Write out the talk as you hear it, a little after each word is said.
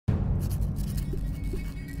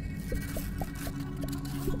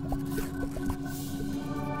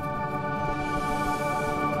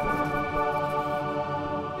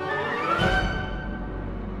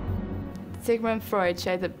Sigmund Freud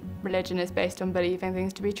showed that religion is based on believing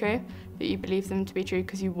things to be true, that you believe them to be true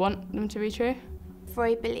because you want them to be true.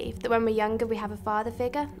 Freud believed that when we're younger we have a father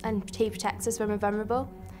figure and he protects us when we're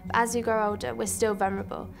vulnerable. But as we grow older we're still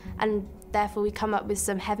vulnerable and therefore we come up with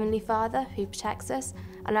some heavenly father who protects us,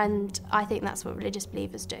 and I think that's what religious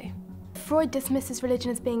believers do. Freud dismisses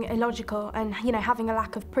religion as being illogical and, having a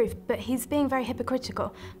lack of proof, but he's being very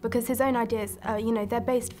hypocritical because his own ideas, they're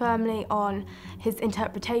based firmly on his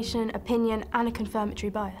interpretation, opinion, and a confirmatory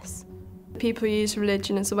bias. People use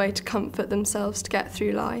religion as a way to comfort themselves to get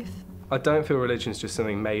through life. I don't feel religion is just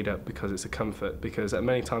something made up because it's a comfort, because at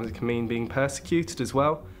many times it can mean being persecuted as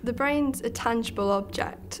well. The brain's a tangible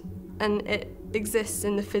object and it exists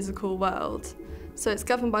in the physical world. So it's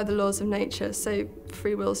governed by the laws of nature, so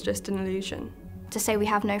free will is just an illusion. To say we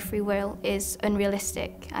have no free will is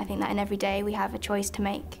unrealistic. I think that in every day we have a choice to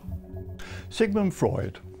make. Sigmund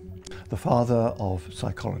Freud, the father of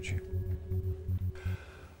psychology.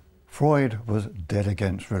 Freud was dead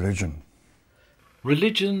against religion.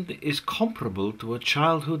 Religion is comparable to a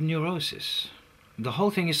childhood neurosis. The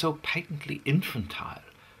whole thing is so patently infantile,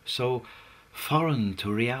 so foreign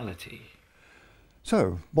to reality.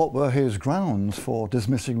 So, what were his grounds for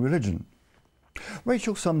dismissing religion?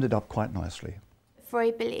 Rachel summed it up quite nicely.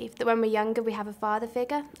 Freud believed that when we're younger we have a father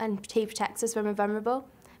figure and he protects us when we're vulnerable.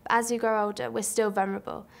 But as we grow older we're still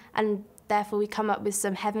vulnerable and therefore we come up with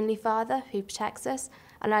some heavenly father who protects us,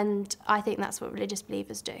 and I think that's what religious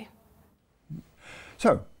believers do.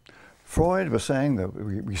 So, Freud was saying that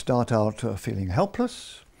we start out feeling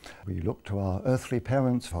helpless. We look to our earthly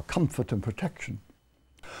parents for comfort and protection.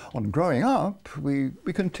 On growing up, we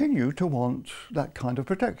continue to want that kind of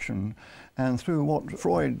protection, and through what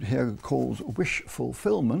Freud here calls wish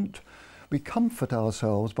fulfilment, we comfort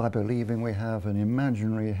ourselves by believing we have an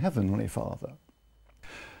imaginary heavenly father.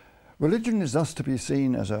 Religion is thus to be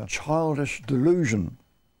seen as a childish delusion.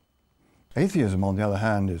 Atheism, on the other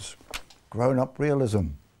hand, is grown-up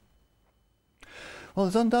realism. Well,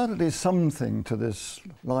 there's undoubtedly something to this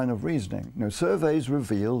line of reasoning. Surveys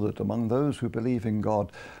reveal that among those who believe in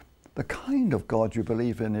God, the kind of God you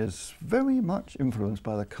believe in is very much influenced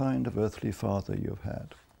by the kind of earthly father you've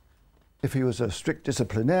had. If he was a strict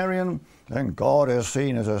disciplinarian, then God is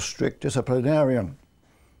seen as a strict disciplinarian.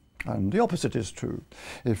 And the opposite is true.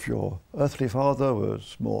 If your earthly father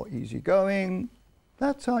was more easygoing,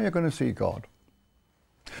 that's how you're going to see God.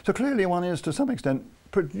 So clearly one is, to some extent,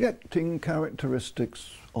 projecting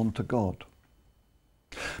characteristics onto God.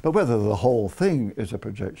 But whether the whole thing is a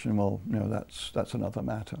projection, well, that's another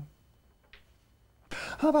matter.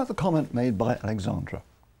 How about the comment made by Alexandra?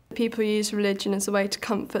 People use religion as a way to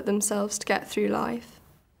comfort themselves to get through life.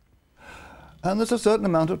 And there's a certain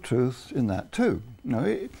amount of truth in that too.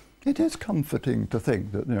 It is comforting to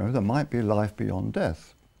think that there might be life beyond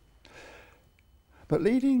death. But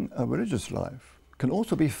leading a religious life can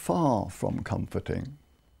also be far from comforting.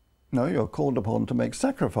 You're called upon to make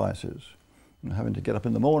sacrifices, having to get up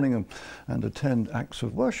in the morning and attend acts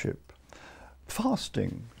of worship,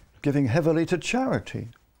 fasting, giving heavily to charity,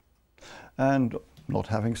 and not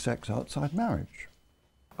having sex outside marriage.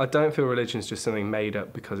 I don't feel religion is just something made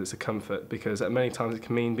up because it's a comfort, because at many times it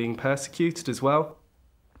can mean being persecuted as well.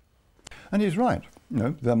 And he's right.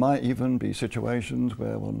 There might even be situations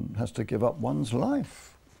where one has to give up one's life.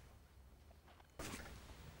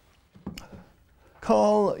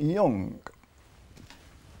 Carl Jung,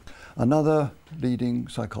 another leading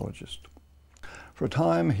psychologist. For a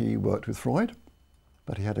time he worked with Freud,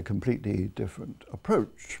 but he had a completely different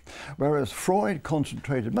approach. Whereas Freud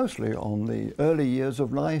concentrated mostly on the early years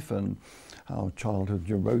of life and how childhood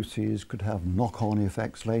neuroses could have knock-on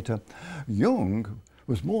effects later, Jung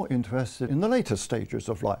was more interested in the later stages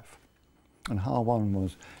of life and how one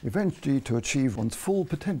was eventually to achieve one's full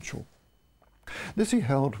potential. This, he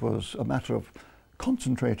held, was a matter of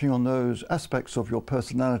concentrating on those aspects of your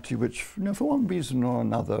personality which, for one reason or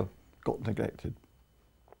another, got neglected.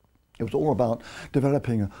 It was all about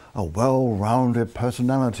developing a well-rounded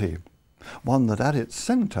personality, one that at its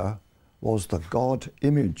centre was the God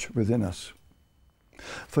image within us.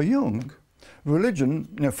 For Jung,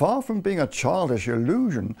 religion, far from being a childish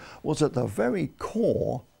illusion, was at the very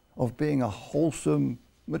core of being a wholesome,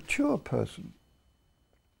 mature person.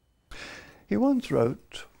 He once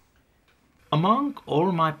wrote, "Among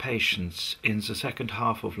all my patients in the second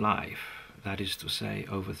half of life, that is to say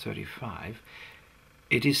over 35,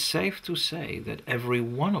 it is safe to say that every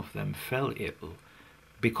one of them fell ill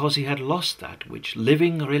because he had lost that which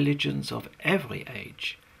living religions of every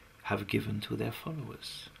age have given to their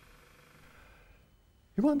followers."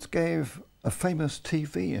 He once gave a famous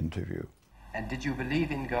TV interview. "And did you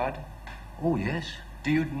believe in God?" "Oh, yes.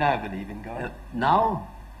 Do you now believe in God? Now?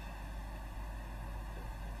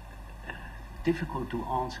 Difficult to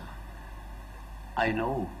answer. I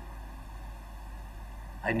know.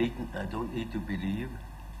 I don't need to believe.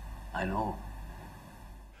 I know.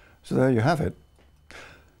 So there you have it.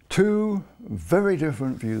 Two very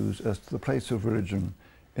different views as to the place of religion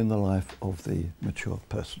in the life of the mature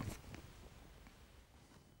person.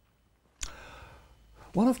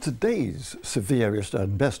 One of today's severest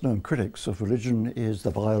and best-known critics of religion is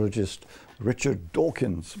the biologist Richard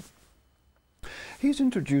Dawkins. He's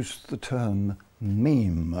introduced the term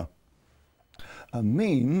meme. A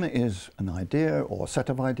meme is an idea or a set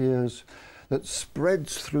of ideas that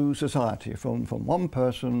spreads through society from one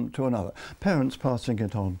person to another, parents passing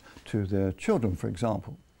it on to their children, for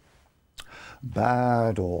example.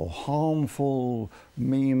 Bad or harmful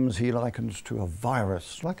memes he likens to a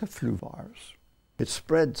virus, like a flu virus. It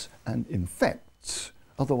spreads and infects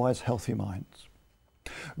otherwise healthy minds.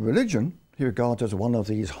 Religion he regards as one of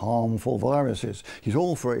these harmful viruses. He's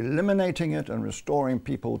all for eliminating it and restoring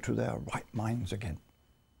people to their right minds again.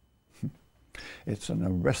 It's an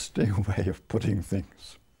arresting way of putting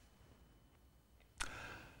things.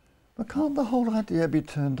 But can't the whole idea be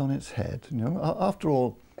turned on its head? You know, after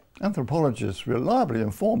all, anthropologists reliably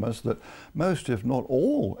inform us that most, if not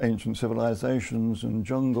all, ancient civilizations and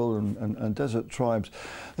jungle and desert tribes,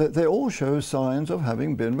 that they all show signs of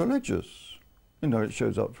having been religious. You know, it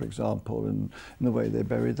shows up, for example, in the way they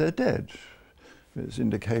bury their dead. It's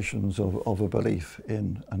indications of a belief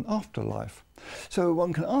in an afterlife. So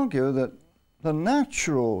one can argue that the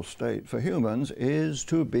natural state for humans is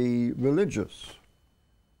to be religious.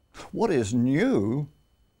 What is new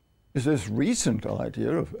is this recent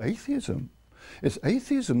idea of atheism. It's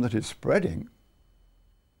atheism that is spreading.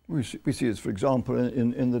 We see this, for example,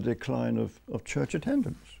 in the decline of church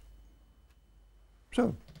attendance.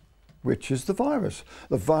 So, which is the virus?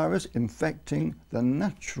 The virus infecting the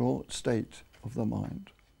natural state of the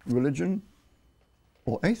mind. Religion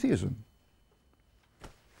or atheism?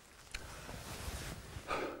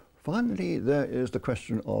 Finally, there is the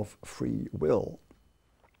question of free will.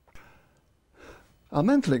 Our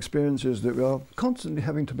mental experience is that we are constantly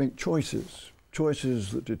having to make choices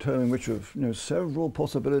that determine which of several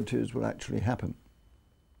possibilities will actually happen.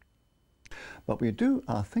 But we do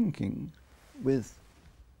our thinking with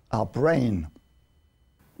our brain.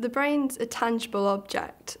 The brain's a tangible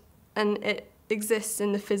object and it exists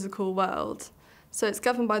in the physical world. So it's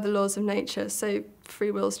governed by the laws of nature, so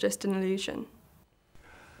free will's just an illusion.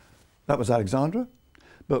 That was Alexandra,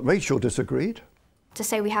 but Rachel disagreed. To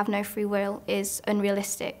say we have no free will is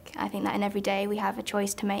unrealistic. I think that in every day we have a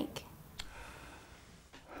choice to make.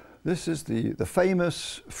 This is the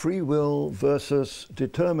famous free will versus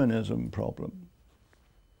determinism problem.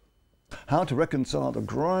 How to reconcile the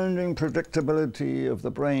grinding predictability of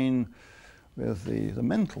the brain with the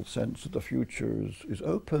mental sense that the future is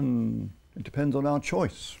open. It depends on our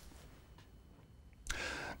choice.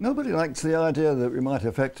 Nobody likes the idea that we might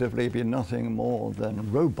effectively be nothing more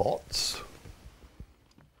than robots.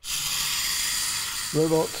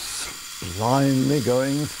 Robots blindly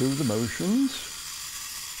going through the motions.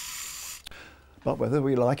 But whether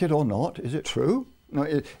we like it or not, is it true? No,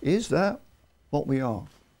 is that what we are?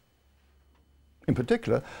 In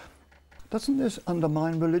particular, doesn't this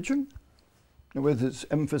undermine religion? With its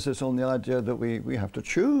emphasis on the idea that we have to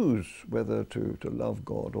choose whether to love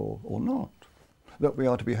God or not. That we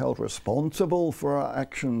are to be held responsible for our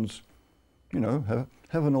actions,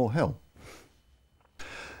 heaven or hell.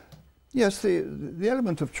 Yes, the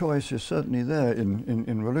element of choice is certainly there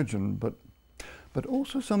in religion, but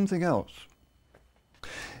also something else.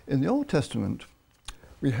 In the Old Testament,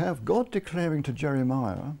 we have God declaring to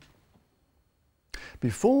Jeremiah,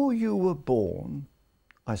 "Before you were born,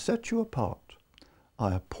 I set you apart.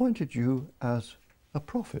 I appointed you as a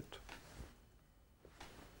prophet."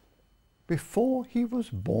 Before he was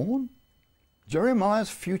born, Jeremiah's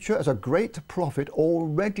future as a great prophet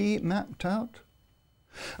already mapped out.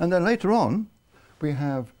 And then later on, we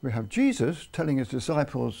have Jesus telling his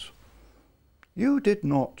disciples, "You did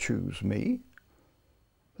not choose me,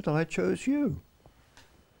 but I chose you."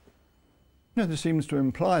 This seems to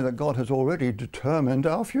imply that God has already determined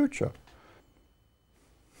our future.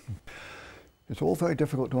 It's all very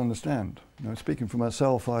difficult to understand. Speaking for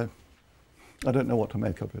myself, I don't know what to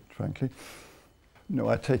make of it, frankly.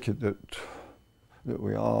 I take it that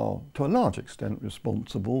we are, to a large extent,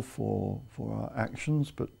 responsible for our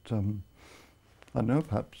actions, but I don't know,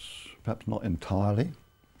 perhaps not entirely.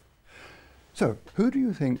 So, who do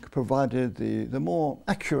you think provided the more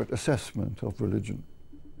accurate assessment of religion?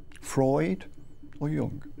 Freud or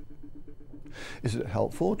Jung? Is it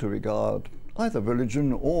helpful to regard either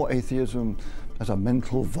religion or atheism as a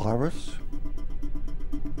mental virus?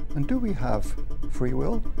 And do we have free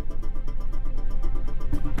will?